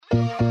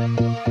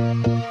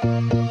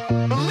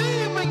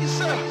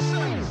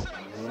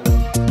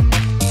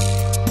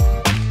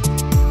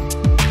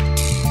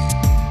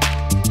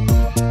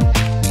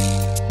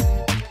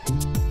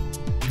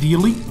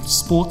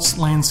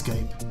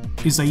landscape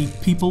is a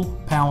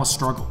people-power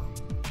struggle.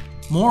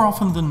 More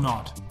often than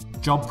not,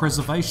 job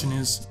preservation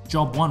is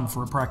job one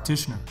for a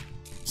practitioner.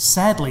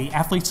 Sadly,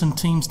 athletes and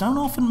teams don't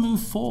often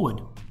move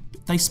forward.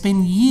 They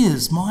spend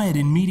years mired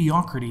in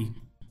mediocrity,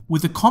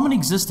 with the common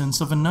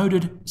existence of a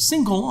noted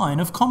single line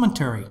of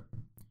commentary.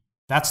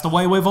 That's the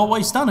way we've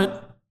always done it.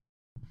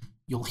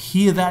 You'll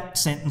hear that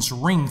sentence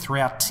ring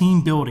throughout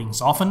team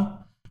buildings, often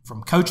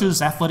from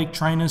coaches, athletic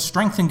trainers,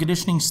 strength and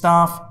conditioning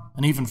staff,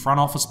 and even front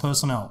office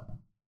personnel.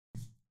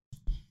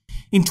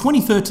 In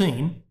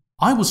 2013,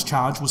 I was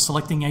charged with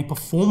selecting a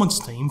performance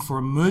team for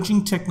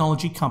emerging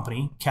technology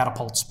company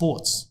Catapult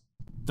Sports.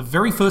 The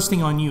very first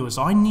thing I knew is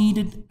I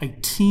needed a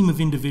team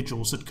of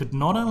individuals that could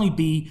not only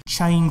be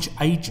change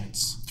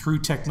agents through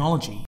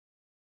technology,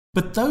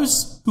 but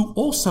those who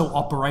also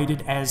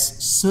operated as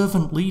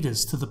servant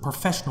leaders to the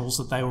professionals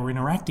that they were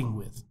interacting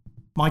with.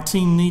 My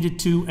team needed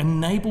to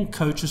enable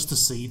coaches to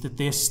see that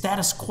their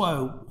status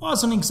quo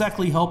wasn't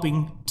exactly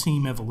helping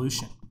team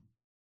evolution.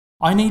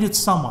 I needed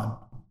someone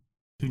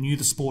who knew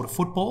the sport of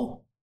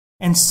football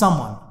and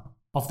someone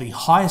of the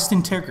highest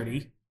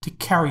integrity to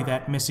carry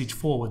that message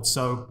forward.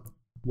 So,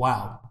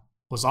 wow,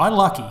 was I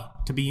lucky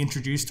to be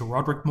introduced to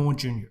Roderick Moore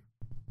Jr.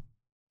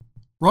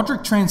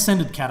 Roderick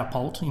transcended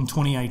Catapult in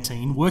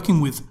 2018,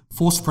 working with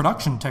force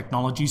production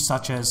technologies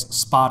such as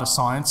Sparta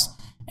Science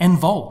and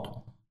Volt,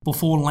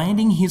 before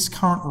landing his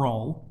current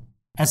role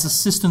as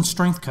assistant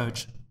strength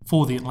coach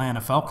for the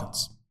Atlanta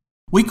Falcons.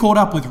 We caught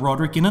up with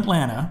Roderick in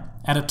Atlanta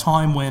at a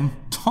time when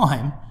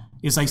time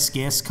is a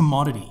scarce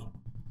commodity.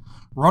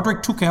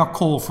 Roderick took our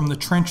call from the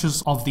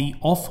trenches of the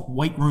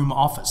off-weight room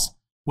office,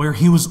 where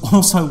he was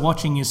also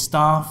watching his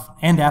staff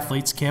and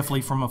athletes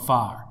carefully from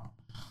afar.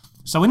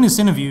 So in this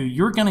interview,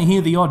 you're going to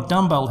hear the odd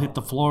dumbbell hit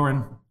the floor,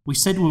 and we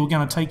said we were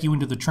going to take you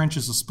into the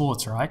trenches of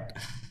sports, right?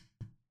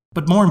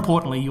 But more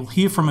importantly, you'll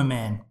hear from a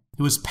man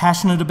who is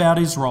passionate about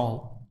his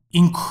role,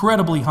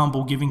 incredibly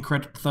humble, giving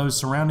credit to those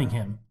surrounding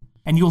him.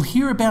 And you'll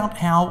hear about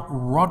how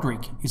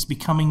Roderick is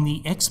becoming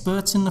the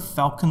experts in the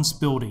Falcons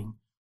building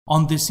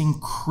on this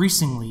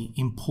increasingly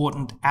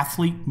important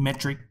athlete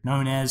metric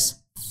known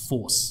as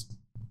force.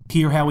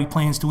 Hear how he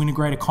plans to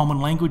integrate a common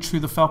language through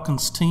the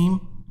Falcons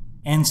team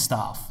and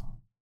staff.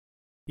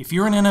 If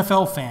you're an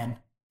NFL fan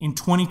in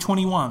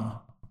 2021,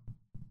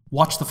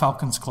 watch the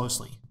Falcons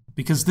closely,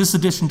 because this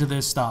addition to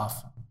their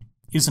staff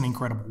is an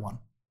incredible one.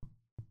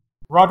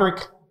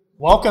 Roderick,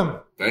 welcome.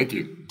 Thank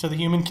you. To the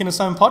Human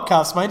Kinesome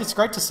podcast, mate. It's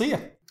great to see you.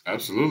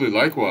 Absolutely.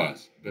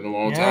 Likewise. Been a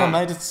long time. Yeah,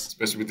 mate.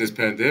 Especially with this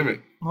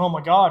pandemic. Oh,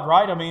 my God,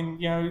 right? I mean,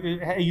 you know,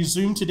 are you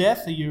zoomed to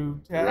death? Are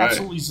you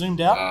absolutely zoomed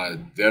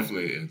out?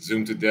 Definitely.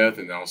 Zoomed to death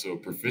and also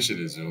proficient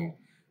in Zoom.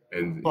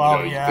 And,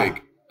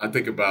 I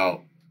think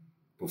about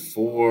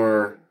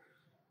before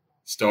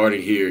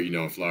starting here,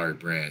 in Flowery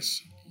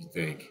Branch, you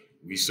think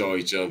we saw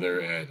each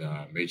other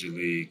at Major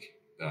League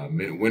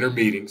winter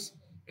meetings,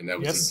 and that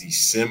was in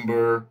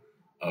December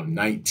of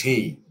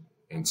 19.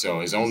 And so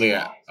it's only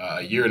a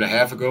year and a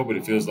half ago, but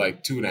it feels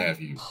like 2.5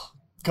 years.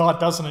 God,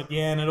 doesn't it?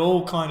 Yeah, and it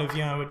all kind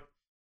of,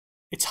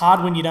 it's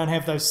hard when you don't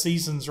have those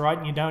seasons, right?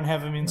 And you don't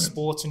have them in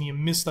sports, and you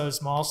miss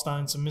those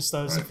milestones and miss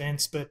those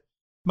events. But,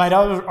 mate,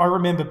 I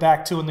remember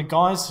back too, and the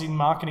guys in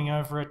marketing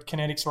over at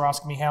Kinetics were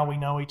asking me how we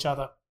know each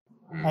other.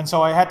 And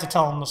so I had to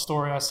tell them the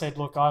story. I said,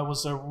 look, I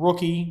was a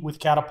rookie with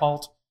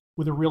Catapult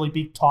with a really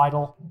big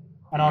title,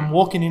 and I'm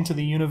walking into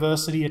the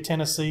University of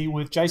Tennessee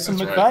with Jason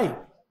McCoy,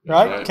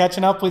 right?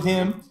 Catching up with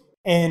him.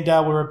 And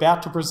we're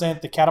about to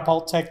present the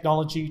Catapult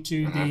technology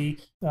to the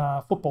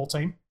football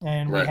team.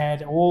 And we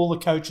had all the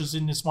coaches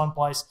in this one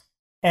place.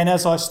 And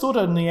as I stood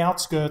on the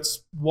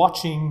outskirts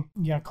watching,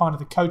 kind of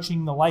the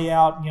coaching, the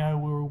layout, we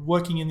were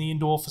working in the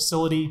indoor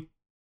facility,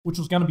 which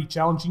was going to be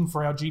challenging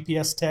for our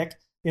GPS tech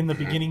in the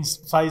beginning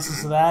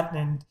phases of that.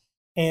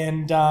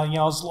 And I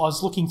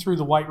was looking through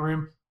the weight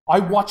room. I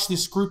watched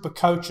this group of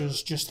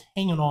coaches just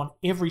hanging on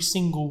every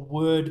single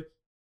word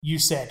you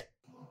said.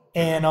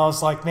 And I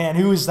was like, man,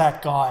 who is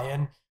that guy?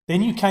 And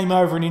then you came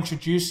over and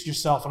introduced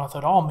yourself, and I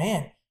thought, oh,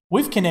 man,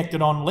 we've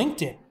connected on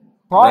LinkedIn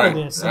prior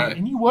to this.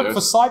 And you work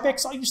for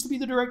Cybex. I used to be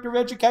the director of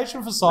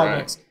education for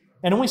Cybex.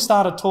 And then we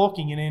started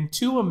talking, and then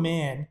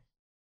two-a-man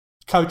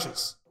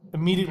coaches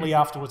immediately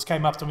afterwards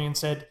came up to me and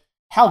said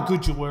how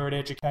good you were at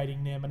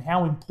educating them and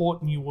how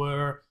important you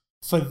were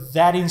for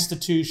that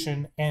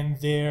institution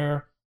and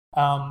their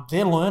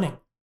learning.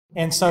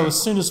 And so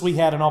as soon as we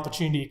had an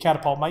opportunity at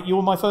Catapult, mate, you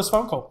were my first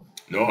phone call.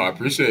 No, I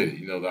appreciate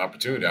it. The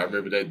opportunity. I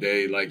remember that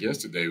day like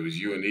yesterday. It was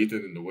you and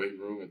Ethan in the weight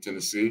room in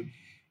Tennessee.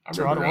 I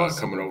remember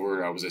coming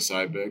over. I was at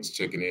Cybex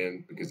checking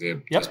in because they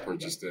had just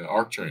purchased the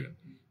ARC trainer.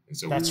 And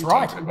so we were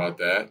talking about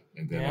that.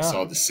 And then I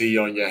saw the C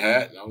on your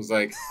hat. And I was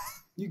like,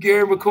 you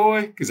Gary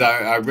McCoy? Because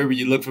I remember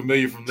you looked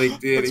familiar from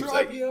LinkedIn. He was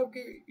like, yeah,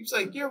 okay. He was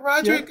like, you're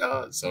Roderick.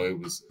 So it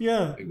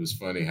was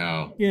funny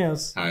how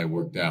it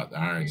worked out, the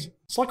irony.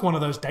 It's like one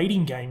of those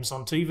dating games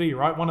on TV,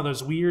 right? One of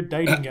those weird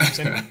dating games.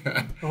 And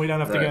we don't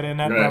have to go down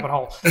that rabbit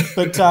hole.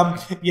 But,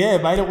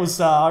 mate, it was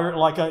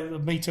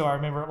me too. I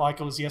remember it like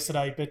it was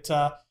yesterday. But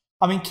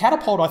I mean,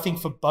 Catapult, I think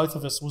for both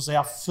of us was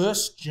our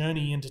first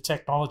journey into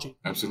technology.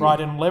 Absolutely. Right,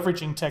 and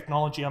leveraging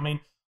technology. I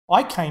mean,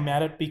 I came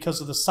at it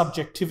because of the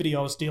subjectivity I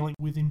was dealing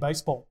with in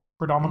baseball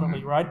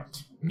predominantly, right?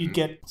 You'd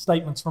get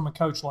statements from a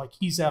coach like,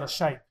 he's out of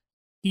shape.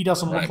 He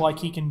doesn't look like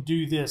he can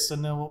do this.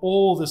 And there were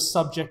all this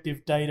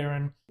subjective data,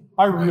 and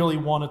I really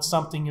wanted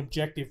something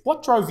objective.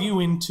 What drove you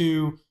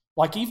into,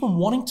 like, even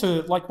wanting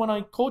to, like, when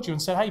I called you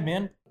and said, hey,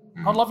 man,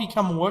 I'd love you to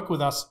come and work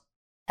with us.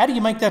 How do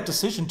you make that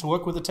decision to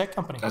work with a tech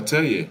company? I'll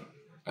tell you,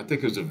 I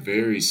think it was a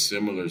very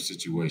similar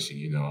situation.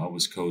 You know, I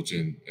was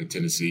coaching at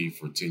Tennessee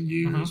for 10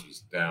 years, was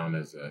down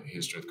as a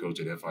head strength coach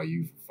at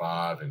FIU for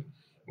 5. And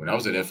when I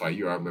was at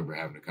FIU, I remember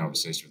having a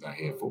conversation with our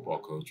head football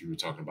coach. We were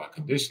talking about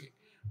conditioning,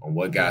 on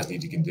what guys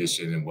need to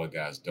condition and what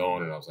guys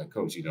don't. And I was like,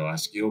 Coach, you know, our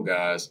skill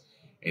guys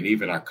and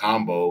even our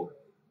combo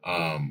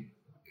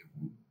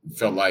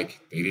felt like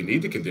they didn't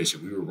need the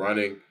condition. We were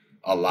running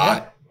a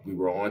lot. We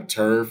were on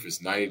turf. It's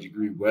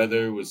 90-degree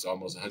weather. It was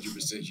almost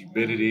 100%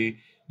 humidity.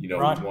 You know,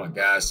 we want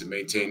guys to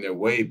maintain their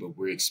weight, but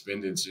we're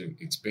expending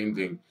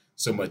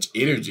so much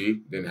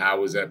energy. Then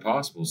how is that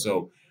possible?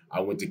 So I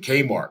went to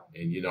Kmart,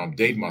 and, you know, I'm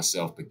dating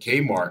myself, but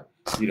Kmart,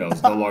 you know,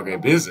 is no longer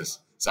in business.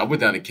 So I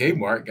went down to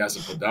Kmart, got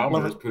some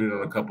pedometers, put it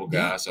on a couple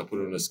guys. So I put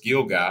it on a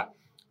skill guy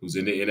who's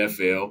in the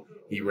NFL.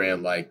 He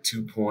ran like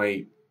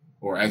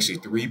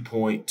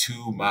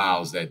 3.2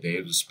 miles that day.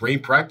 It was spring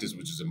practice,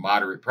 which is a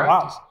moderate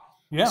practice. Wow.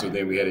 Yeah. So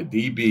then we had a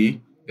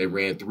DB that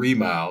ran 3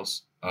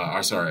 miles.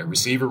 A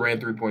receiver ran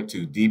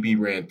 3.2, DB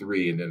ran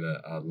 3, and then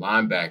a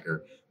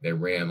linebacker that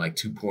ran like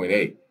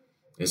 2.8.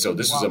 And so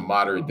this was a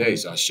moderate day.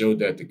 So I showed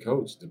that to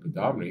coach, the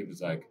pedometer. He was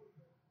like,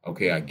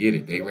 okay, I get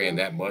it. They ran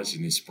that much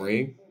in the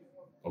spring.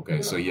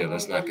 Okay, so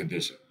let's not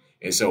condition.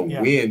 And so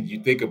when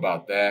you think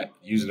about that,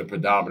 using a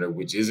pedometer,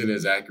 which isn't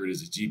as accurate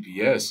as a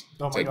GPS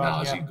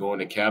technology, going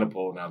to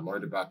Catapult, and I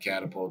learned about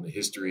Catapult and the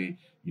history,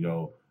 you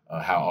know,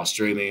 how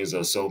Australians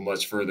are so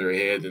much further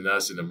ahead than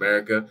us in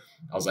America.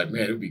 I was like,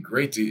 man, it would be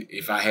great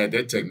if I had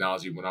that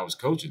technology when I was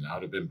coaching. I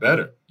would have been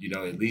better, you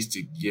know, at least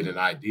to get an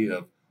idea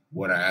of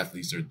what our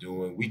athletes are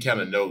doing. We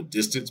kind of know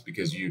distance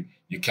because you're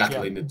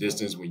calculating the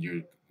distance when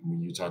you're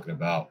talking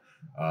about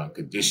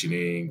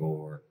conditioning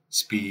or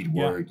speed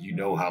work. You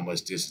know how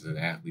much distance an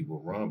athlete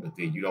will run, but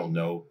then you don't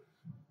know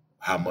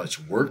how much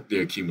work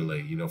they're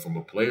accumulating, you know, from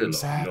a player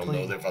level. You don't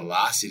know their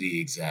velocity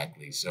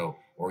exactly. So,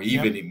 or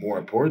even more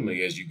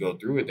importantly, as you go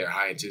through it, their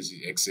high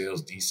intensity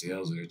exhales,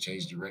 decels, and their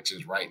change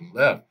directions right and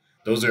left.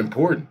 Those are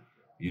important,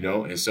 you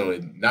know. And so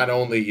not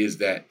only is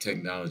that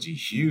technology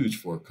huge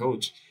for a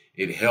coach,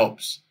 it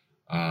helps,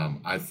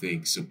 I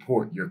think,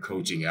 support your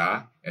coaching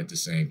eye at the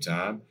same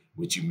time,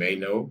 what you may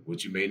know,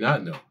 what you may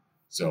not know.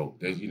 So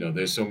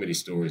there's so many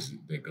stories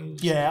that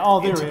goes. Yeah,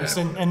 there is,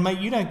 and mate,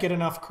 you don't get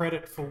enough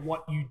credit for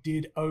what you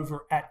did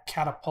over at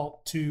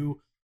Catapult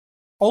to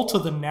alter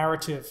the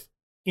narrative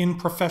in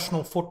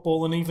professional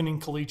football and even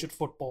in collegiate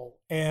football.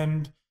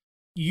 And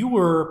you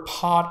were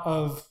part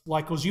of,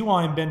 like, it was you,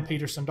 I, and Ben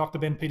Peterson, Dr.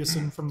 Ben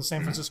Peterson from the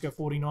San Francisco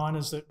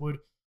 49ers, that would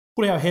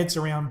put our heads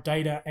around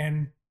data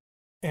and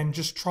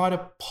just try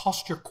to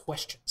posture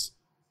questions,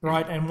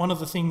 right? And one of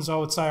the things I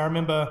would say, I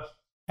remember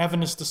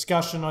having this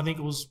discussion, I think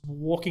it was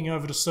walking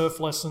over to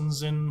surf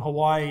lessons in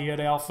Hawaii at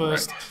our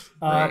first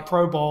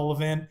Pro Bowl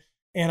event.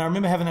 And I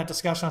remember having that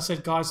discussion. I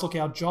said, guys, look,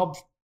 our job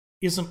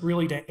isn't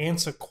really to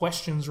answer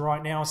questions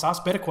right now. It's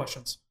ask better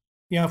questions.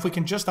 You know, if we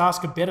can just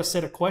ask a better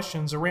set of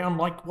questions around,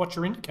 like what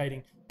you're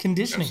indicating,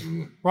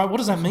 conditioning, right? What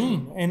does that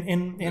mean?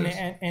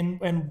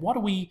 And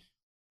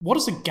what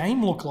does a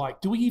game look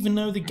like? Do we even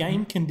know the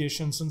game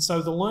conditions? And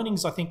so the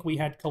learnings I think we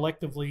had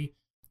collectively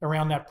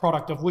around that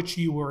product, of which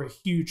you were a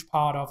huge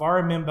part of.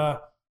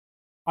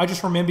 I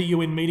just remember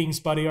you in meetings,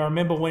 buddy. I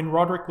remember when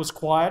Roderick was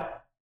quiet,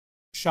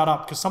 shut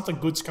up, because something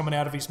good's coming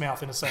out of his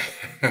mouth in a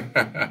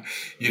second.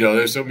 You know,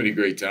 there's so many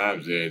great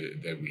times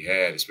that we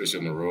had, especially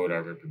on the road. I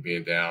remember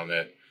being down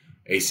that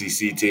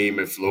ACC team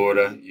in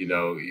Florida. You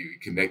know, you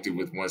connected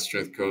with one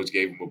strength coach,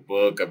 gave him a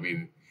book. I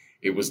mean,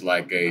 it was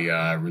like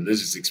a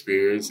religious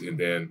experience. And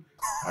then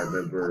I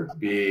remember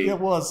being,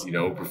 you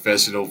know,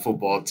 professional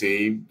football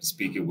team,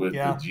 speaking with the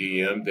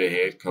GM, the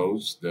head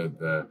coach,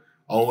 the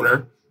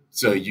owner.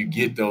 So you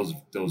get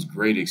those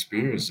great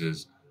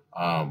experiences,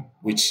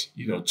 which,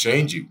 you know,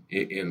 change you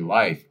in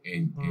life.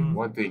 And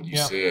one thing you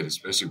said,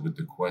 especially with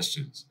the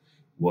questions,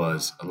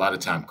 was a lot of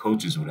time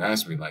coaches would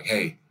ask me like,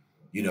 hey,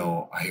 you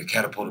know, I hear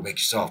Catapult to make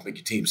you soft, make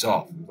your team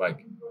soft.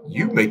 Like,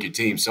 you make your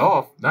team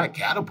soft, not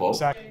Catapult.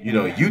 Exactly. You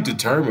know, you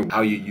determine how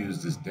you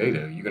use this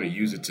data. You're going to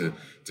use it to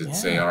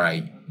say, all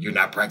right, you're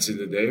not practicing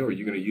today, or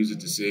you're going to use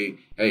it to say,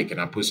 hey, can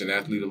I push an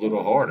athlete a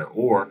little harder?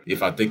 Or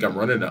if I think I'm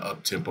running an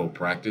up-tempo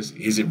practice,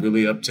 is it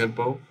really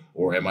up-tempo?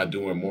 Or am I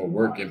doing more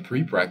work in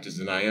pre-practice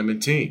than I am in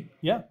team?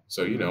 Yeah.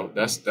 So, you know,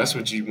 that's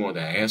what you want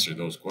to answer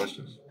those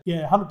questions.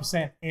 Yeah,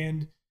 100%.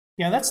 And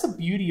yeah, that's the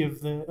beauty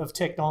of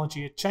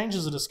technology. It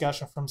changes the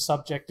discussion from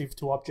subjective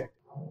to objective,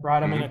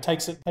 right? I mean, it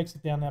takes it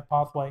down that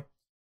pathway.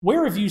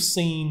 Where have you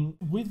seen,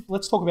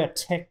 let's talk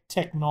about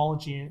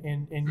technology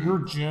and your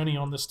journey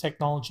on this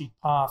technology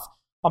path.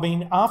 I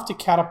mean, after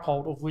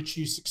Catapult, of which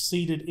you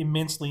succeeded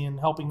immensely in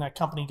helping that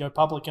company go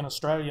public in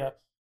Australia,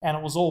 and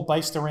it was all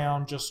based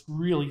around just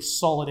really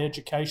solid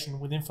education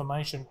with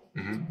information,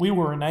 we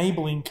were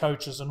enabling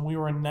coaches and we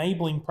were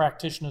enabling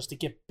practitioners to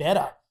get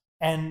better.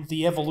 And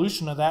the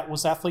evolution of that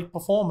was athlete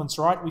performance,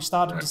 right? We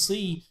started to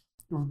see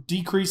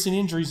decrease in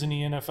injuries in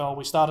the NFL.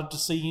 We started to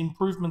see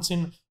improvements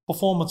in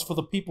performance for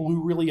the people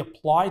who really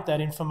applied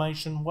that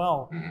information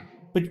well.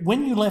 But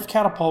when you left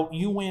Catapult,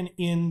 you went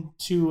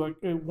to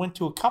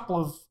a couple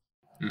of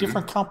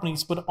different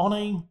companies, but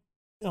on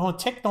a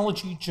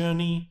technology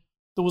journey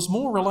that was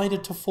more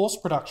related to force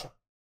production,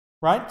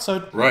 right?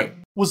 So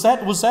was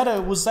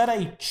that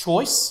a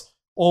choice,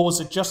 or was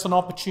it just an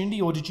opportunity,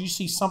 or did you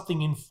see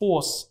something in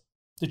force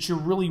that you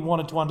really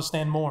wanted to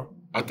understand more?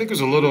 I think it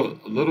was a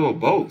little of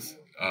both,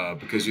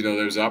 because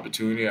there was an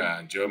opportunity.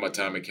 I enjoyed my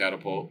time at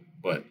Catapult,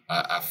 but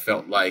I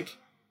felt like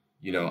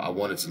I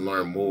wanted to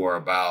learn more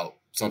about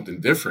something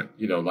different,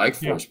 like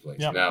force plays.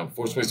 Now,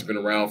 force plays have been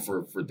around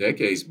for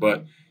decades,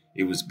 but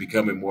it was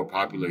becoming more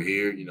popular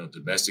here,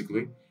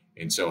 domestically.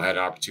 And so I had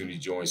an opportunity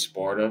to join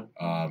Sparta.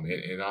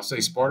 And I'll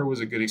say Sparta was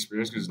a good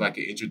experience because it's like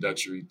an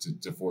introductory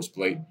to force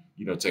plate,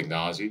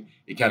 technology.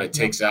 It kind of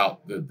takes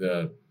out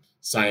the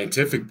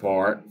scientific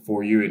part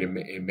for you, and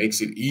it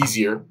makes it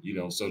easier,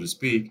 so to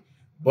speak.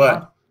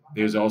 But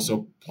there's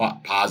also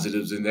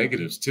positives and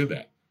negatives to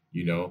that.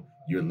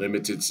 You're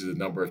limited to the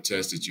number of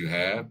tests that you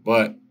have,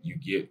 but you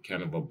get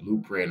kind of a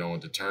blueprint on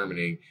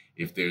determining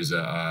if there's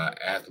a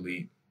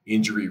athlete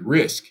injury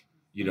risk,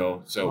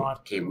 so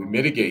can we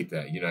mitigate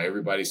that?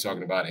 Everybody's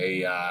talking about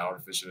AI,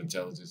 artificial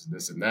intelligence,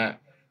 this and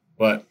that,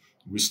 but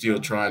we're still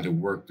trying to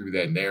work through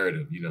that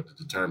narrative, to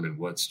determine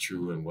what's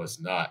true and what's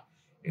not.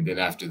 And then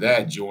after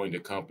that, joined a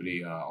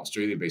company,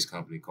 Australian-based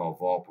company called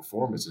Vault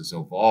Performance. And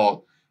so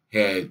Vault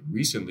had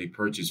recently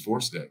purchased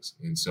ForceDex.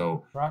 And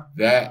so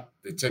the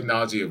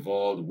technology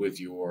evolved with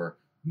your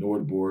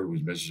Nord board,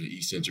 which measures your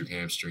eccentric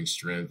hamstring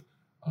strength.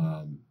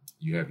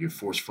 You have your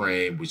force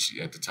frame, which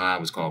at the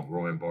time was called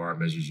groin bar,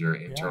 measures your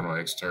internal,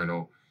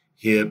 external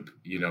hip,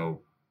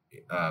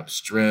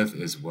 strength,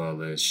 as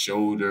well as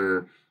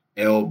shoulder,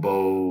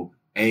 elbow,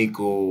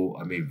 ankle.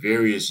 I mean,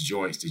 various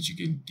joints that you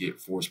can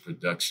get force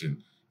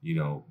production,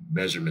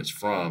 measurements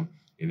from.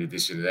 In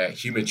addition to that,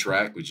 human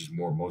track, which is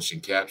more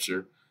motion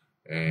capture.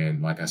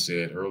 And like I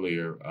said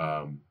earlier,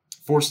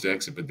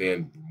 ForceDex, but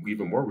then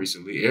even more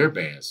recently, air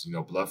bands,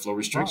 blood flow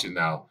restriction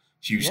now,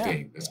 huge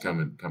thing that's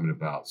coming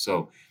about.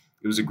 So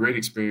it was a great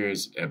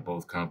experience at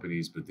both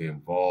companies, but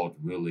then Vault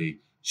really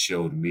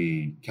showed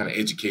me, kind of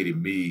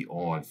educated me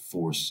on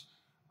force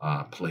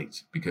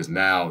plates, because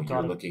now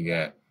you're looking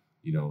at,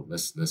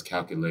 let's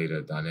calculate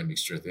a dynamic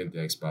strength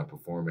index by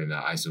performing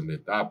an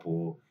iso thigh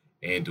pull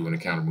and doing a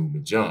counter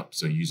movement jump.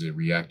 So using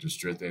reactive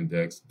strength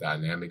index,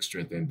 dynamic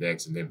strength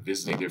index, and then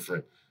visiting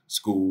different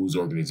schools,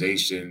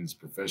 organizations,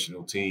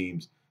 professional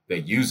teams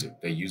that use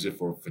it. They use it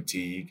for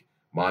fatigue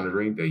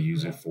monitoring. They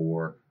use it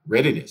for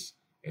readiness.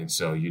 And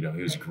so, it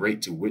was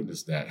great to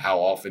witness that. How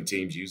often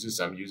teams use it?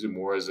 Some use it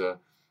more as a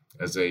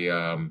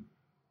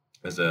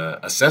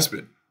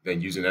assessment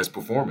than using it as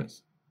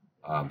performance.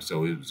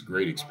 So it was a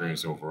great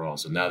experience overall.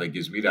 So now that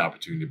gives me the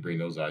opportunity to bring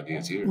those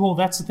ideas here. Well,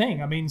 that's the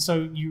thing. I mean,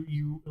 so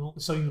you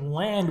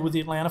land with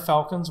the Atlanta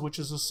Falcons, which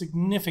is a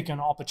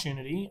significant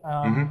opportunity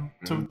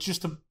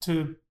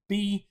to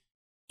be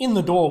in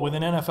the door with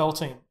an NFL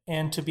team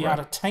and to be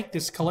able to take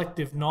this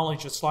collective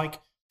knowledge. It's like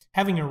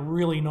having a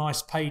really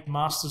nice paid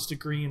master's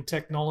degree in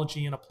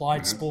technology and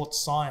applied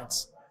sports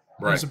science.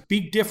 There's a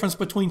big difference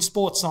between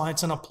sports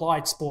science and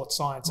applied sports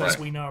science, as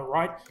we know,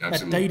 right? Absolutely.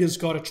 That data's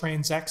got to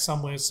transact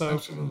somewhere. So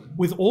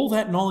with all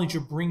that knowledge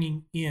you're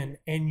bringing in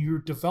and you're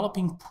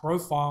developing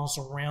profiles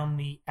around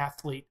the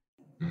athlete,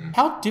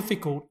 how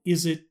difficult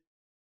is it,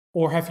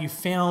 or have you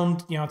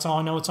found,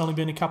 I know it's only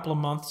been a couple of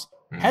months,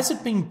 has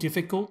it been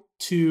difficult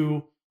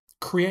to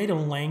create a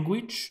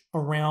language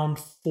around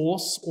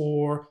force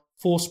or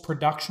force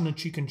production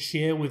that you can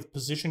share with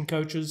position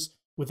coaches,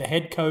 with a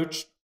head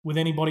coach, with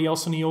anybody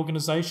else in the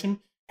organization?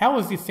 How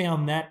have you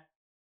found that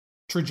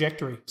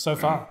trajectory so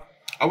far?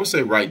 I would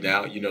say right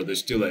now, there's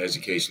still an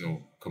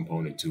educational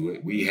component to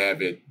it. We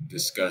haven't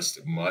discussed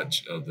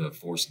much of the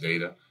force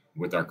data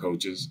with our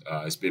coaches.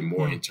 It's been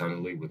more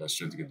internally with our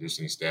strength and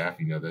conditioning staff.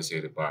 That's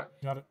headed by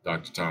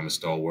Dr. Thomas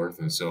Stallworth.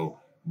 And so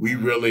we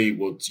really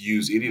will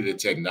use any of the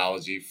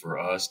technology for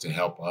us to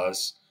help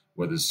us,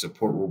 whether it's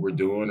support what we're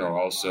doing or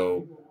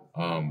also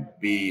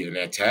be an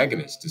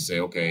antagonist to say,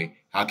 okay,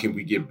 how can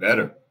we get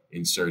better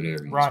in certain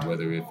areas,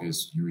 whether if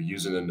it's you're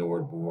using a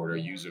Nord board or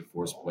using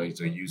force plates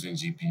or using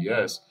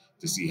GPS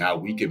to see how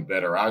we can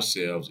better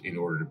ourselves in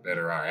order to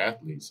better our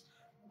athletes.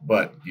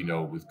 But,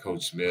 with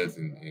Coach Smith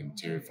and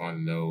Terry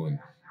Fontenot and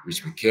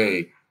Rich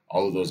McCoy,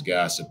 all of those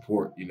guys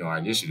support, our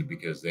initiative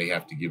because they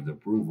have to give the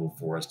approval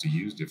for us to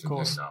use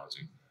different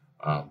technology.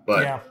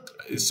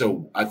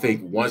 So I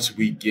think once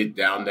we get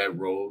down that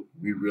road,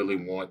 we really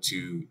want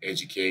to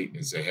educate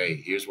and say,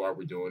 hey, here's why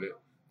we're doing it.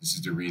 This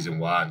is the reason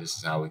why, and this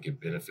is how it can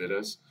benefit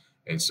us.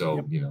 And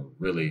so,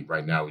 really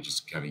right now we're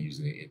just kind of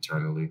using it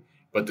internally.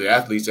 But the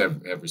athletes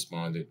have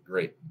responded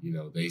great.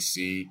 They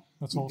see.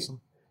 That's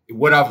awesome.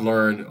 What I've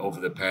learned over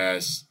the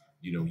past,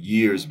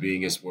 years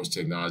being in sports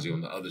technology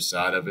on the other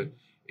side of it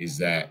is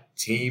that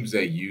teams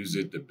that use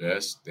it the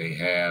best, they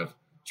have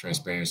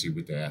transparency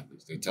with the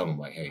athletes. They tell them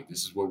like, hey,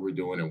 this is what we're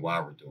doing and why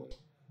we're doing it.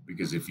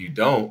 Because if you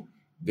don't,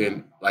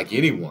 then like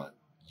anyone,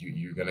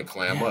 you're going to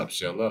clam up,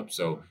 shell up.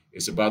 So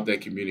it's about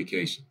that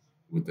communication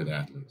with the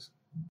athletes.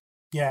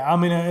 Yeah, I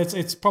mean,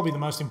 it's probably the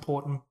most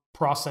important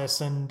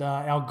process. And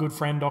our good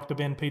friend, Dr.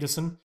 Ben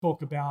Peterson,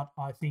 talked about,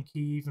 I think he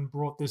even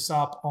brought this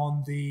up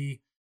on the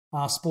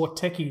Sport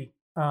Techie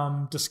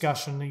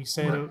discussion. He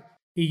said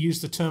he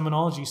used the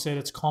terminology, he said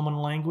it's common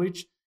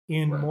language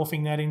in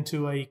morphing that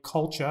into a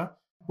culture,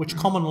 which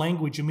common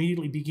language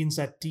immediately begins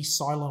that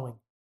de-siloing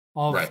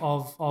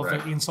of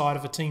the inside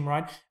of a team,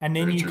 right? And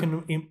then you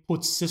can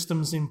put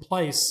systems in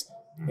place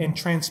and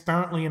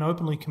transparently and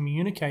openly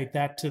communicate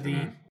that to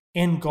the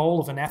end goal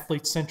of an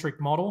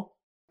athlete-centric model.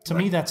 To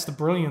me, that's the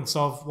brilliance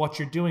of what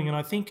you're doing. And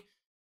I think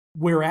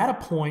we're at a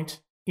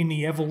point in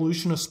the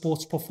evolution of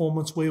sports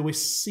performance where we're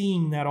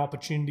seeing that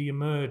opportunity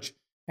emerge.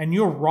 And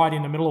you're right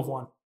in the middle of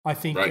one. I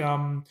think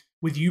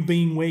with you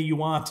being where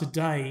you are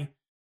today,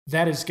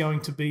 that is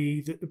going to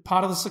be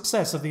part of the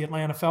success of the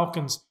Atlanta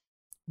Falcons.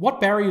 What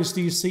barriers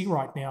do you see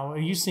right now? Are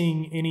you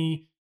seeing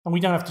any, and we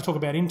don't have to talk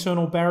about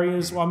internal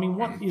barriers. I mean,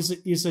 what is it?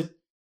 Is it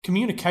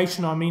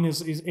communication? I mean,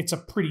 is it's a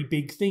pretty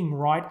big thing,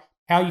 right?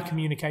 How you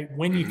communicate,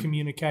 when you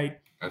communicate.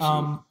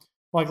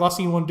 Like last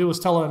thing you want to do is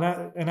tell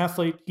an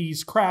athlete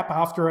he's crap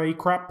after a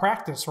crap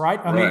practice,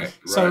 right? I mean,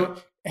 so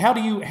how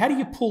do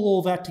you pull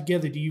all that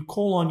together? Do you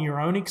call on your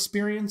own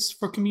experience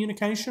for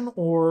communication,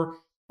 or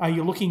are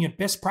you looking at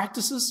best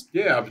practices?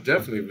 Yeah, I would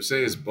definitely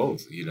say it's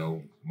both.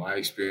 My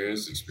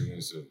experience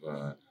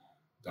of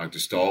Dr.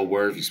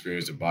 Stallworth,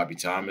 experience of Bobby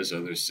Thomas,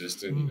 other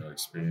assistant,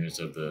 experience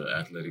of the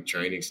athletic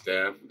training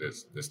staff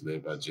that's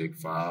led by Jake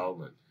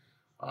Fowle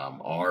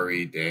and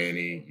Ari,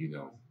 Danny,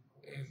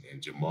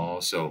 and Jamal.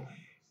 So,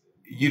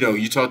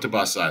 you talked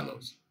about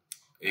silos.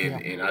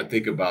 And I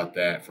think about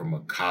that from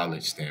a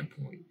college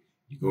standpoint.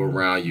 You go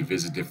around, you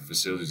visit different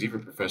facilities,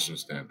 even professional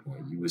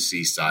standpoint, you would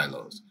see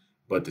silos.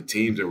 But the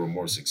teams that were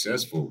more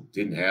successful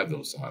didn't have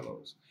those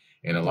silos.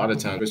 And a lot of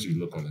times, especially you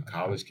look on the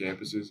college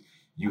campuses,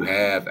 you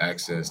have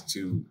access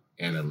to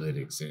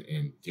analytics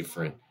and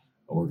different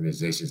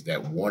organizations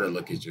that want to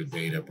look at your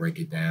data, break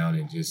it down,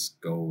 and just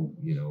go,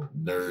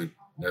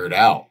 nerd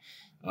out.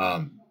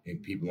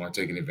 And people aren't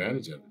taking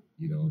advantage of it.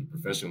 On the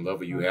professional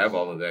level, you have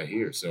all of that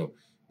here. So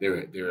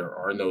there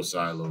are no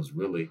silos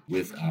really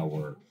with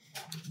our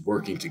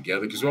working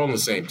together because we're all on the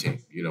same team.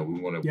 We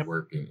want to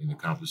work and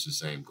accomplish the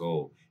same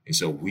goal. And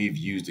so we've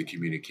used the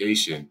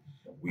communication.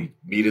 We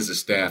meet as a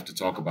staff to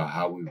talk about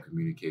how we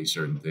communicate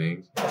certain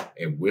things.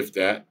 And with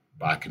that,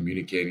 by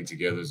communicating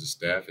together as a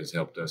staff has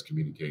helped us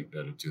communicate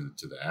better to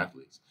the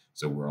athletes.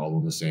 So we're all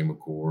on the same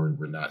accord.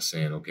 We're not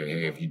saying, okay,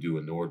 hey, if you do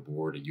a Nord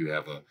board and you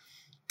have a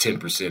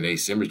 10%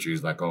 asymmetry,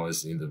 it's like, oh,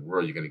 it's the end of the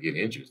world, you're going to get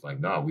injured. Like,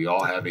 no, we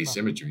all have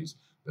asymmetries.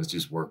 Let's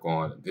just work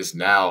on this.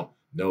 Now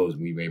knows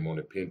we may want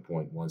to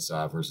pinpoint one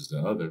side versus the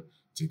other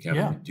to kind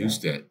of reduce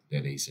that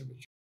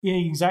asymmetry. Yeah,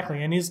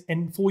 exactly.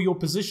 And for your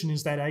position,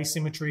 is that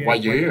asymmetry a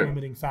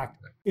limiting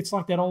factor? It's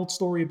like that old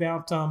story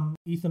about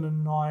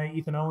Ethan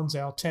Owens,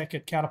 our tech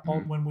at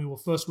Catapult, when we were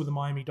first with the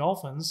Miami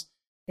Dolphins,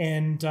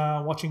 and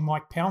watching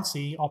Mike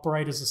Pouncey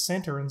operate as a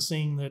center and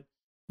seeing that,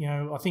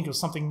 I think it was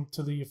something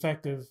to the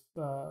effect of,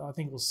 I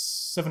think it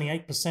was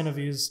 78% of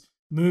his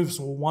moves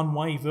were one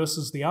way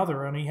versus the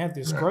other, and he had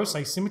this gross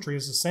asymmetry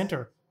as a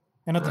center.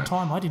 And at the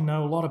time, I didn't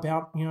know a lot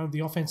about,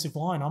 the offensive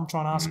line. I'm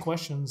trying to ask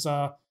questions.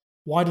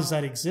 Why does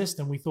that exist?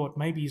 And we thought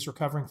maybe he's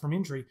recovering from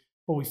injury.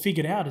 What we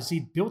figured out is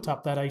he'd built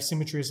up that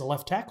asymmetry as a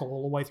left tackle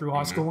all the way through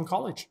high school and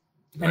college.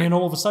 And then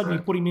all of a sudden you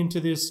put him into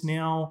this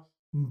now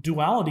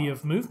duality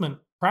of movement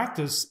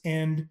practice,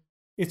 and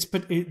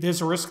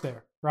there's a risk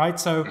there, right?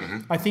 So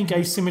I think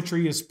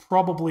asymmetry is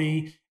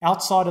probably,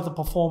 outside of the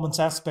performance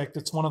aspect,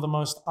 it's one of the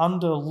most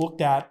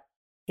underlooked at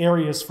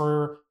areas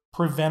for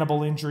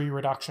preventable injury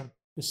reduction,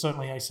 is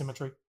certainly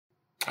asymmetry.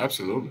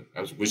 Absolutely.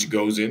 Which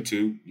goes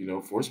into,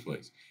 force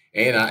plays.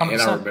 And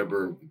I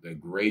remember the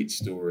great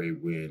story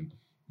when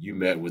you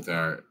met with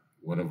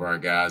one of our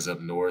guys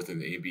up north in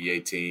the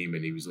NBA team,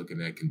 and he was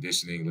looking at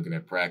conditioning, looking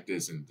at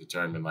practice, and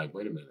determined, like,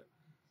 wait a minute,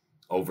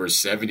 over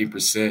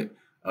 70%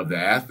 of the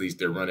athletes,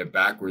 they're running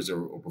backwards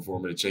or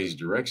performing a change of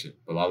direction.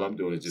 But all I'm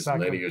doing is just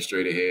linear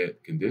straight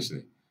ahead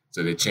conditioning.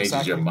 So that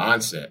changes your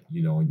mindset,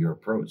 and your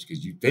approach,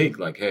 because you think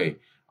like, hey,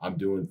 I'm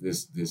doing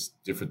this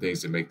different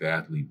things to make the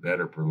athlete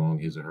better, prolong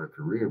his or her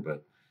career.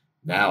 But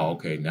now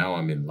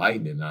I'm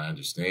enlightened and I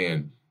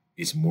understand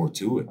it's more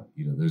to it.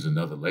 There's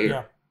another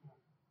layer.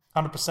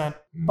 Yeah, 100%.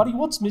 Buddy,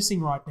 what's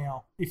missing right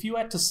now? If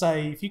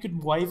you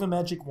could wave a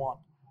magic wand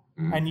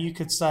and you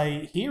could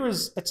say,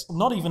 it's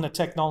not even a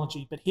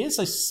technology, but here's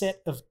a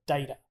set of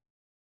data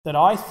that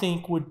I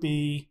think would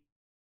be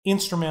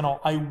instrumental.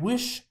 I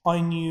wish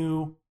I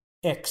knew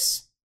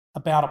X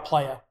about a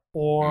player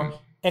or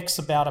X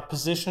about a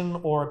position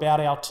or about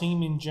our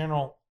team in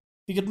general.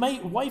 you could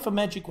wave a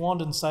magic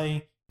wand and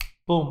say,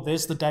 boom,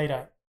 there's the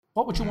data,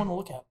 what would you want to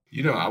look at?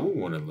 I would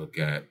want to look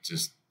at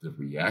just the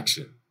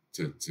reaction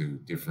to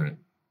different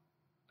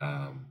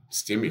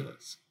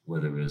stimulus,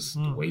 whether it's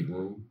the weight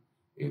room,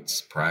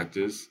 it's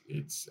practice,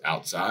 it's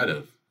outside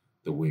of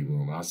the weight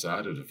room,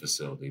 outside of the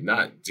facility,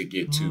 not to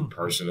get too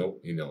personal,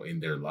 in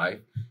their life,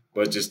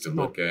 but just to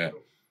look at,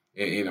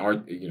 in our,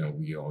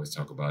 we always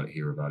talk about it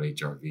here about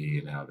HRV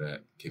and how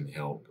that can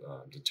help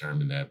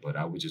determine that. But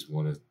I would just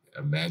want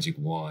a magic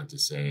wand to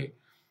say,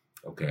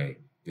 okay,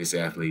 this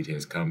athlete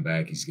has come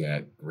back. He's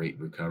got great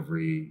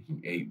recovery.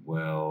 He ate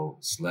well,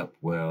 slept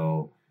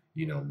well,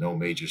 no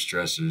major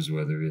stressors,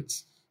 whether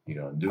it's,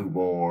 a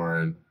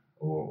newborn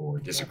or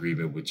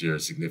disagreement with your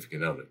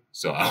significant other.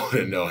 So I want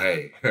to know,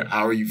 hey,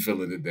 how are you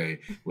feeling today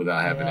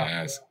without having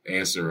to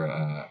answer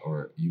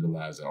or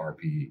utilize the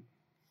RPE?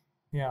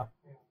 Yeah.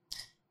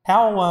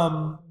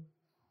 How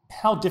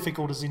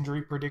difficult is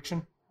injury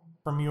prediction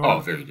from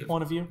your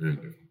point of view? Very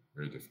difficult.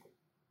 Very difficult.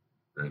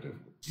 Very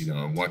difficult.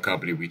 In one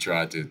company, we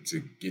tried to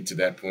get to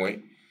that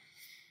point.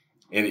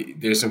 And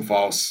there's some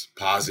false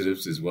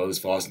positives as well as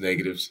false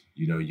negatives.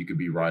 You could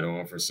be right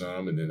on for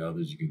some, and then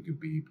others you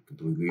could be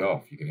completely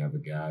off. You can have a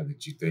guy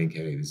that you think,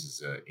 hey, this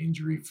is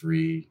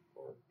injury-free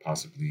or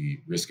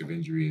possibly risk of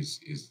injury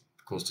is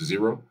close to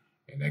zero,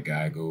 and that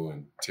guy go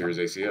and tear his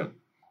ACL,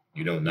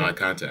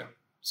 non-contact.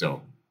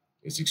 So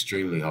it's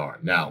extremely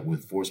hard. Now,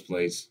 with force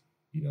plates,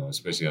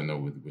 especially I know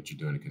with what you're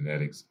doing in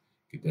kinetics,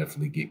 could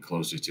definitely get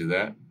closer to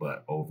that.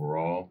 But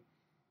overall,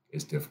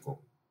 it's difficult.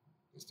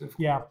 It's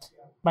difficult. Yeah.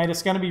 Mate,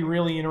 it's going to be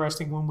really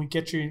interesting when we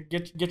get you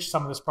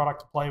some of this product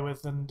to play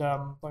with. And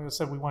like I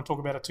said, we won't talk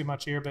about it too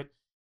much here, but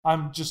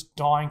I'm just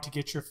dying to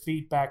get your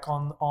feedback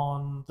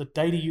on the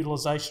data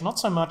utilization. Not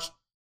so much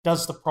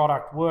does the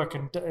product work,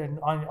 and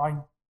I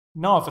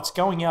know if it's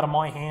going out of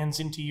my hands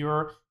into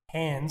your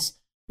hands,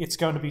 it's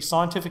going to be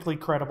scientifically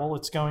credible.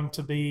 It's going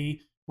to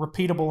be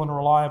repeatable and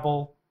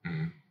reliable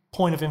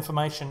point of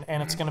information,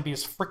 and it's going to be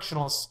as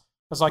frictionless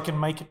as I can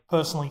make it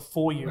personally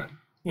for you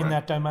in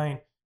that domain.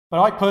 But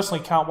I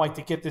personally can't wait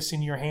to get this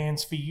in your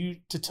hands for you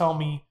to tell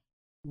me,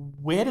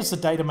 where does the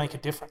data make a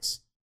difference?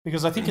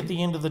 Because I think at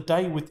the end of the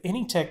day, with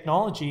any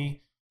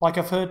technology, like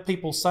I've heard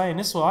people say, and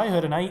this is what I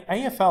heard an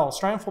AFL,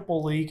 Australian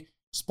Football League,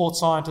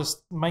 sports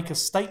scientist make a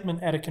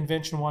statement at a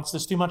convention once,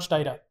 there's too much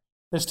data.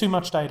 There's too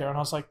much data. And I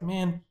was like,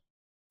 man,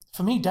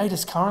 for me,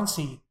 data's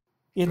currency.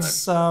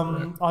 It's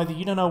either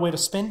you don't know where to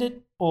spend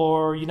it,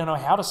 or you don't know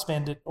how to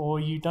spend it,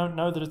 or you don't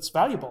know that it's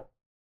valuable,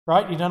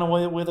 right? You don't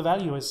know where the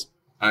value is.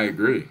 I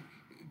agree.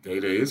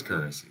 Data is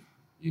currency.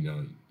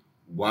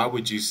 Why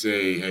would you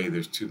say, hey,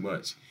 there's too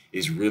much?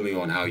 It's really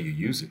on how you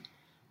use it,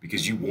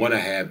 because you want to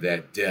have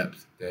that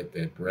depth,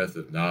 that breadth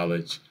of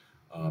knowledge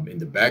in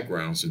the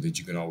background so that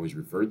you can always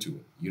refer to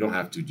it. You don't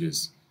have to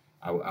just,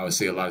 I would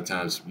say a lot of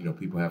times,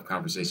 people have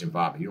conversation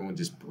vomit. You don't want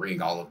to just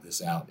bring all of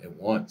this out at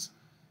once.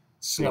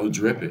 Slow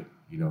drip it,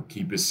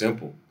 keep it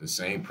simple, the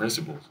same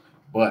principles.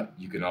 But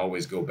you can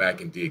always go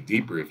back and dig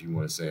deeper if you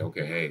want to say,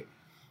 okay, hey,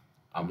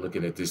 I'm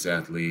looking at this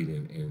athlete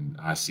and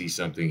I see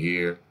something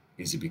here.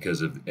 Is it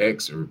because of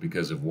X or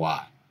because of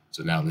Y?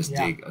 So now let's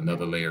dig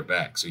another layer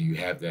back. So you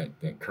have that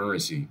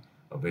currency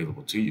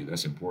available to you.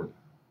 That's important.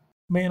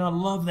 Man, I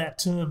love that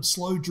term,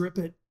 slow drip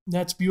it.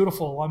 That's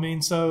beautiful. I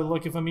mean, so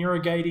like if I'm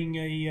irrigating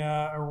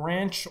a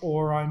ranch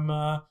or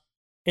I'm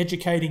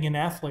educating an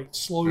athlete,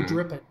 slow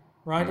drip it,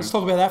 right? Let's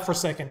talk about that for a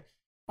second.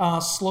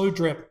 Slow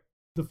drip.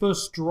 The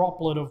first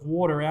droplet of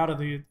water out of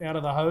the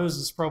hose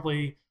is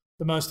probably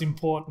the most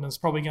important. It's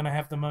probably going to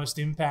have the most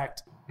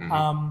impact.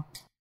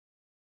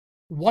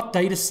 What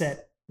data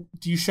set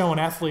do you show an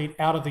athlete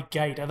out of the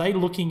gate?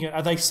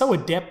 Are they so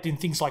adept in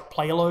things like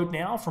payload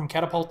now from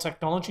Catapult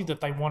technology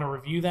that they want to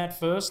review that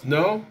first?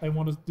 No.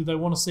 Do they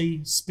want to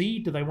see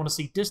speed? Do they want to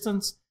see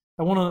distance?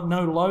 They want to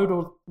know load,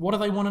 or what do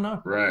they want to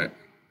know? Right.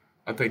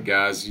 I think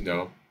guys,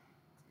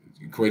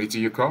 equate it to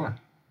your car.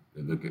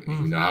 They look at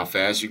how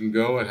fast you can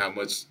go and how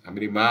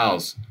many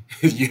miles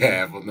you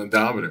have on the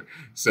odometer.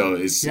 So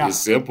it's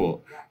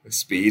simple.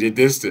 Speed and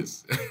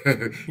distance.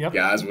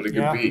 Guys want to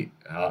compete.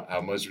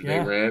 How much they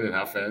ran and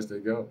how fast they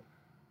go.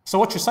 So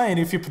what you're saying,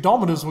 if your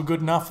pedometers were good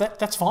enough,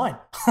 that's fine.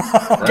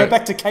 Go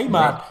back to Kmart.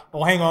 Right.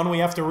 Well, hang on, we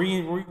have to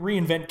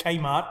reinvent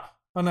Kmart.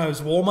 I know,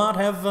 does Walmart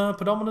have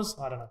pedometers?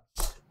 I don't know.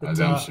 But,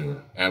 I'm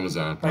sure.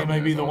 Amazon. They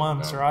may be the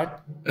ones, right?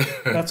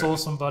 That's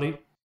awesome, buddy.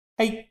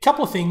 Hey,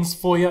 couple of things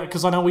for you,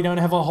 because I know we don't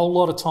have a whole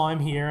lot of time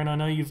here, and I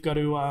know you've got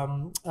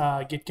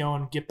to get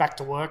going, get back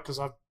to work, because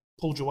I've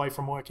pulled you away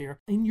from work here.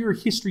 In your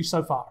history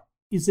so far,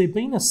 has there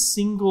been a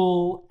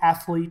single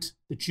athlete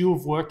that you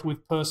have worked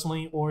with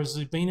personally, or has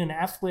there been an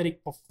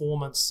athletic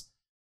performance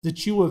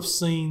that you have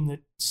seen that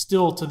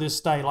still to this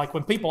day, like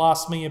when people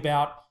ask me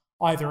about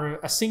either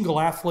a single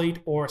athlete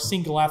or a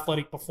single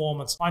athletic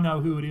performance, I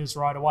know who it is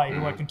right away,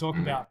 who I can talk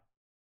about.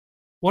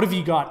 What have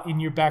you got in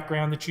your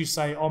background that you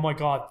say, oh my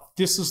God,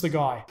 this is the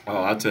guy?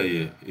 Oh, I'll tell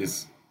you,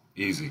 it's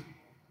easy.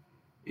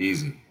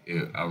 Easy.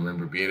 I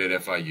remember being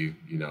at FIU,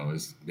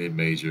 it's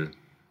mid-major.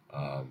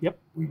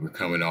 We were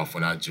coming off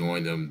when I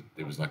joined them.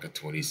 There was like a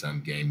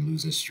 20-some game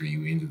losing streak.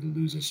 We ended the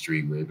losing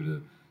streak. We were able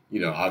to,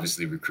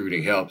 obviously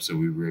recruiting helped, so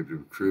we were able to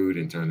recruit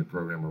and turn the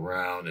program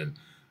around. And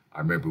I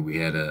remember we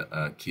had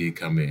a kid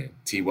come in,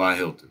 T.Y.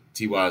 Hilton.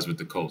 T.Y. is with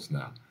the Colts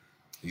now.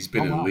 He's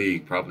been in the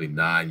league probably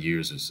 9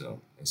 years or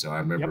so. And so I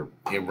remember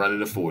him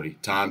running a 40,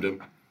 timed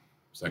him.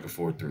 It's like a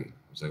 4.3. I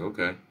was like,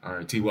 okay, all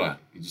right, T.Y.,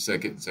 get your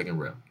second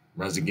rep.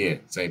 Runs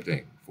again, same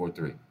thing,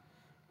 4.3.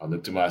 I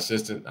looked to my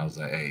assistant. I was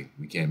like, hey,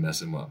 we can't mess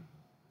him up.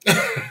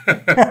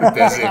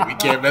 That's it. We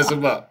can't mess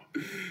him up.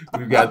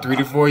 We've got 3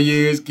 to 4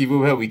 years. Keep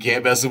him healthy. We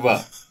can't mess him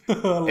up.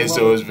 And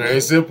so it's very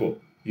simple.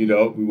 We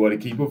want to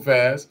keep him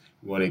fast.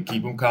 We want to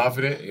keep him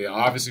confident. And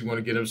obviously, we want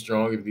to get him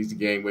strong if he needs to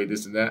gain weight,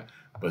 this and that.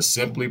 But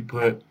simply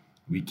put,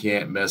 we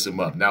can't mess him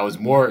up. Now,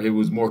 it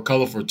was more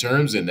colorful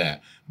terms than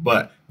that,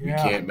 but we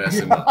can't mess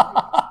him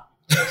up.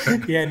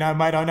 Yeah, no,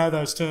 mate, I know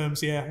those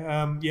terms. Yeah,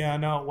 I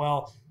know it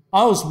well.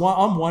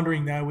 I'm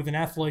wondering, though, with an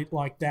athlete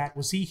like that,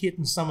 was he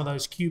hitting some of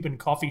those Cuban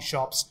coffee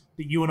shops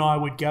that you and I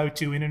would go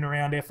to in and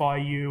around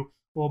FIU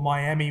or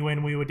Miami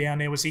when we were down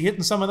there? Was he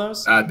hitting some of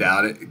those? I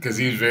doubt it, because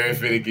he was very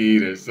finicky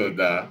eater. So,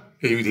 nah,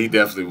 he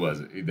definitely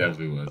wasn't. He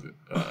definitely wasn't.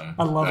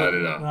 I love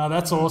it. No,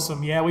 that's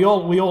awesome. Yeah, we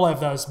all have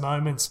those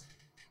moments.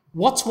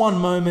 What's one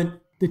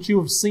moment that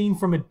you have seen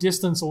from a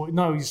distance, or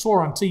no, you saw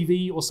on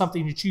TV or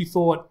something that you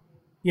thought,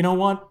 you know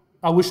what,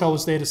 I wish I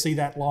was there to see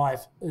that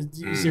live?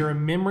 Is there a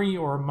memory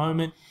or a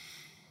moment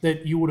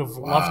that you would have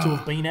loved to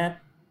have been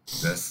at?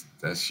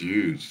 That's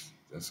huge.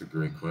 That's a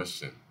great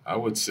question. I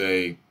would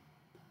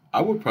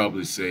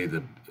probably say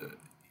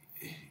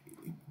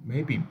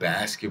maybe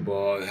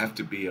basketball. It'd have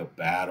to be a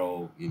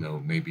battle,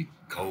 maybe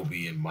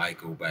Kobe and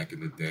Michael back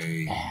in the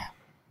day. Yeah,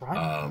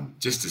 right.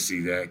 Just to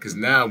see that. Because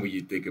now when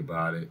you think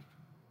about it,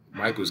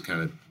 Michael's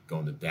kind of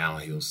on the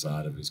downhill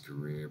side of his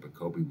career, but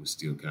Kobe was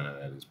still kind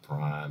of at his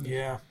prime.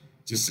 Yeah.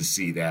 Just to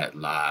see that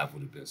live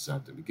would have been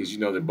something, because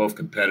they're both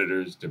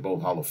competitors, they're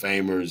both Hall of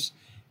Famers,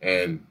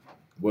 and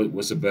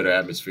what's a better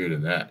atmosphere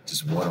than that?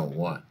 Just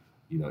one-on-one.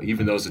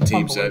 Even though it's a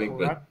team setting,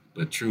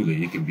 but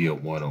truly it can be a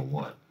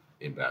one-on-one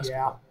in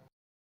basketball.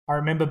 Yeah, I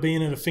remember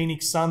being at a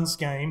Phoenix Suns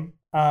game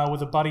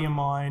with a buddy of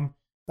mine.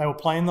 They were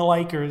playing the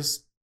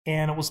Lakers,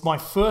 and it was my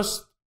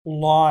first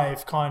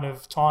live kind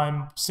of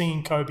time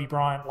seeing Kobe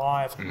Bryant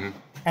live,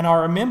 and I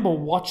remember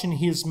watching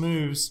his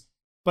moves,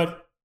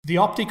 but the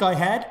optic I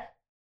had.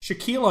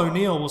 Shaquille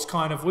O'Neal was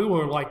we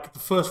were like the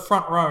first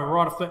front row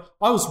right off the.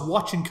 I was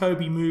watching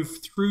Kobe move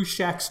through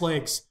Shaq's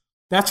legs.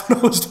 That's what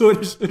I was doing.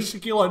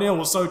 Shaquille O'Neal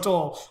was so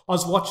tall. I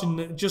was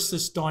watching just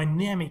this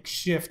dynamic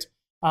shift.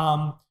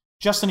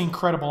 Just an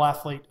incredible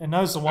athlete. And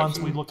those are the ones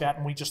we look at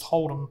and we just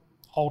hold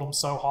them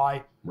so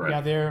high. Right.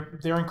 Yeah,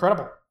 they're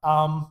incredible.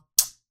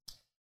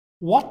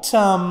 What's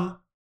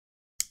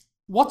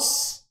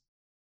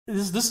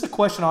this is a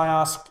question I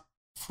ask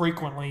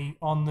frequently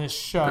on this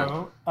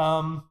show.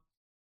 Okay.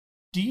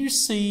 Do you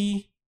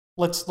see?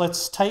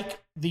 Let's take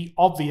the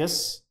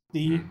obvious,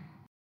 the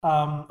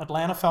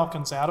Atlanta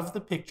Falcons out of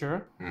the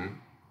picture.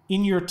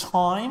 In your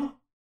time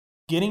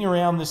getting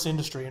around this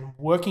industry and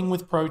working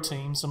with pro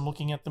teams and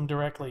looking at them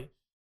directly,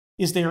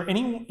 is there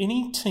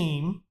any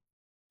team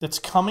that's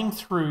coming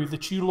through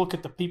that you look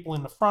at the people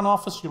in the front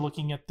office, you're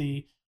looking at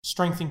the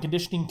strength and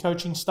conditioning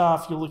coaching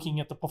staff, you're looking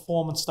at the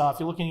performance staff,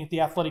 you're looking at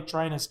the athletic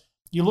trainers,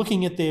 you're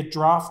looking at their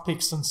draft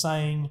picks and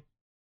saying,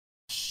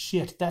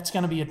 shit, that's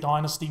going to be a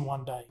dynasty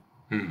one day.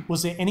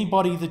 Was there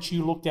anybody that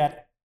you looked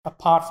at,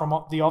 apart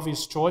from the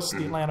obvious choice,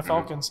 the Atlanta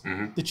Falcons,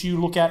 that you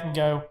look at and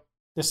go,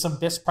 there's some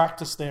best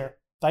practice there?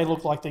 They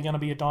look like they're going to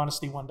be a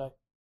dynasty one day.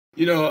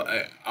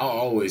 I'll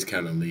always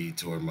kind of lead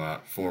toward my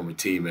former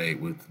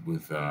teammate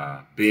with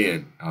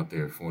Ben out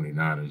there at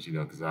 49ers,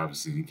 because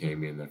obviously he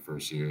came in that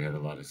first year, had a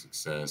lot of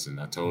success.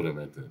 And I told him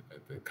at the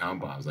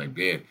combine, I was like,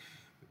 Ben,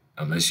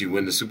 unless you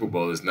win the Super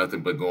Bowl, it's nothing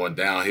but going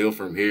downhill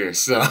from here.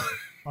 So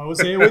I was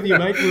there with you,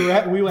 mate.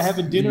 We were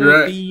having dinner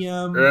at the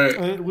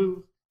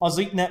I was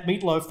eating that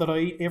meatloaf that I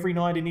eat every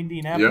night in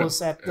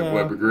Indianapolis at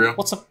Weber Grill.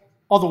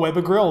 The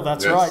Weber Grill.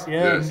 That's right.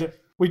 Yeah. Yes. And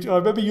I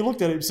remember you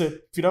looked at it and said,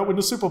 "If you don't win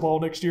the Super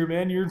Bowl next year,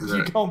 man, you're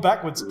going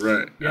backwards."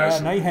 Right. Yeah.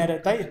 Absolutely.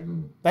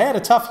 And they had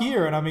a tough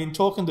year. And I mean,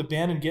 talking to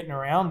Ben and getting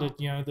around it,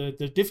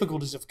 the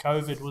difficulties of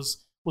COVID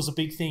was a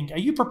big thing. Are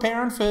you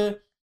preparing for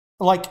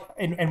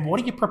and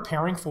what are you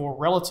preparing for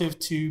relative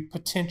to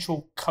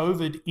potential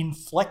COVID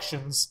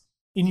inflections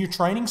in your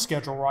training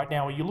schedule right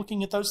now? Are you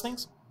looking at those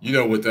things?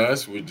 With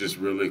us, we're just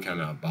really kind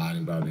of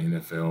abiding by the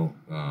NFL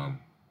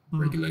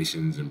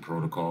regulations and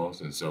protocols,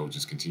 and so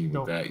just continue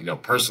with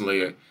that.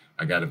 Personally,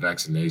 I got a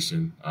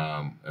vaccination.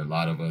 A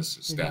lot of us,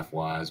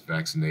 staff-wise,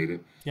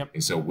 vaccinated. Yep.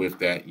 And so with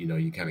that,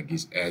 you kind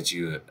of adds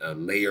you a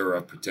layer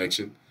of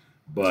protection.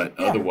 But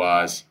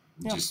otherwise,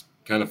 just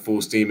kind of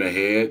full steam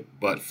ahead,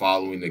 but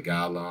following the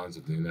guidelines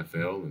of the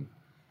NFL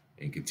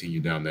and continue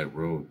down that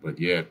road. But,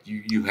 yeah,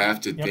 you have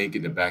to think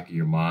in the back of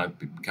your mind,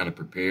 kind of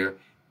prepare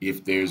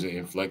if there's an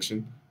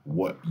inflection,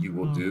 what you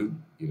will do,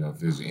 if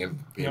there's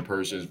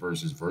in-person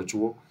versus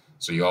virtual.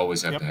 So you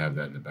always have to have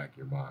that in the back of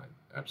your mind.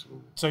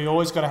 Absolutely. So you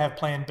always got to have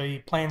plan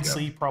B, plan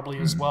C probably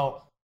as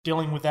well.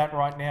 dealing with that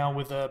right now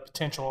with the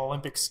potential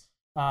Olympics.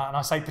 And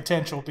I say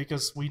potential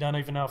because we don't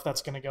even know if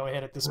that's going to go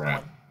ahead at this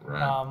point.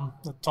 Right.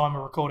 At the time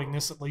of recording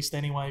this, at least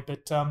anyway.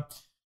 But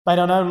I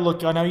don't know.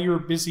 Look, I know you're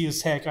busy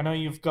as heck. I know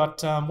you've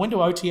got. When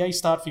do OTA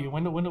start for you?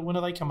 When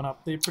are they coming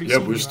up? They're pretty. Yeah,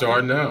 we're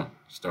starting now.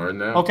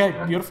 Okay,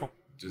 yeah. Beautiful.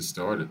 Just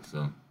started.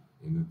 So.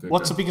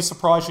 What's the biggest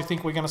surprise you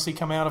think we're going to see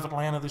come out of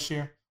Atlanta this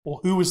year? Or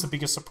who is the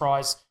biggest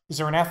surprise? Is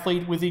there an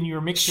athlete within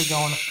your mix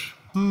you're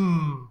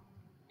going,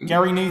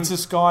 Gary needs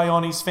this guy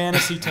on his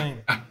fantasy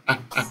team? I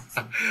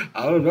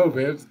don't know,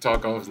 man. To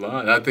talk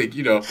offline. I think,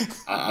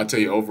 I'll tell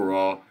you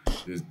overall,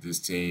 this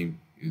team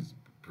is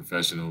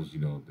professionals.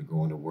 They're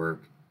going to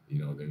work.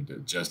 They're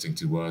adjusting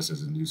to us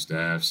as a new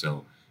staff.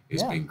 So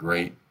it's been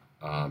great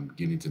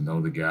getting to know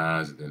the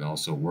guys and then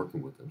also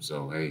working with them.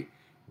 So, hey,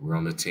 we're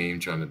on the team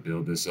trying to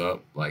build this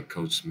up like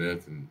Coach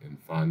Smith and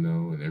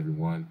Fondo and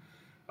everyone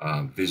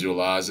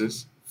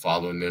visualizes,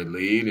 following their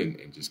lead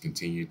and just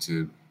continue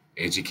to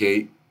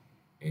educate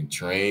and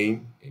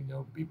train and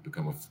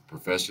become a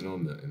professional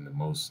and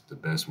the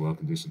best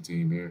well-conditioned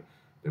team here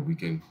that we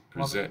can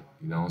present,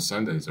 on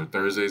Sundays or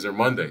Thursdays or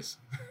Mondays.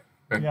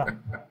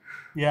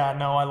 Yeah,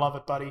 no, I love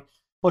it, buddy.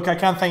 Look, I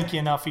can't thank you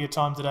enough for your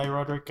time today,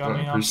 Roderick.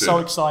 I'm so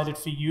excited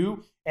for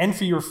you and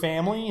for your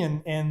family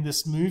and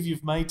this move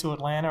you've made to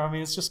Atlanta. I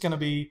mean, it's just going to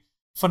be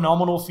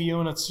phenomenal for you,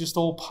 and it's just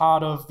all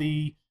part of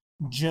the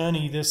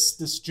journey,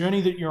 this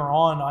journey that you're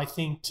on, I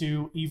think,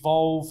 to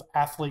evolve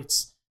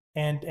athletes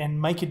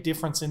and make a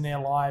difference in their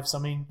lives. I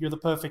mean, you're the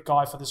perfect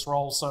guy for this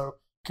role, so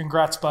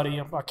congrats, buddy.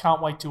 I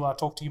can't wait to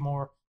talk to you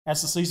more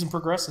as the season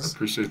progresses. I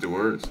appreciate the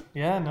words.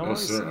 Yeah, no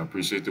worries. Sir, I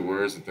appreciate the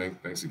words, and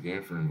thanks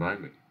again for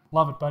inviting me.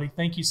 Love it, buddy.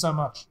 Thank you so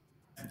much.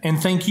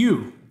 And thank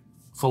you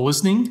for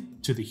listening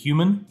to the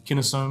Human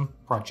Kinesome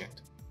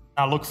Project.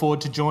 I look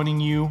forward to joining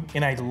you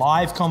in a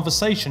live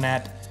conversation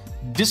at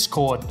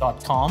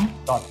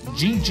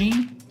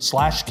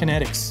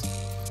discord.com.gg/kinetics.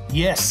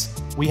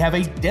 Yes, we have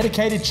a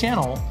dedicated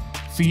channel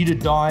for you to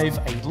dive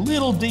a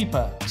little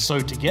deeper, so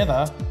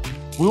together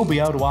we'll be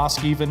able to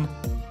ask even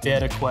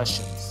better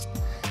questions.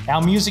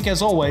 Our music,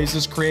 as always,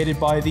 is created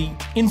by the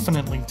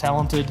infinitely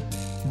talented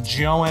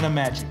Joanna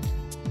Magic.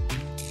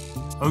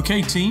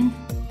 Okay, team,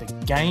 the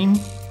game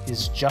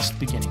is just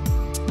beginning.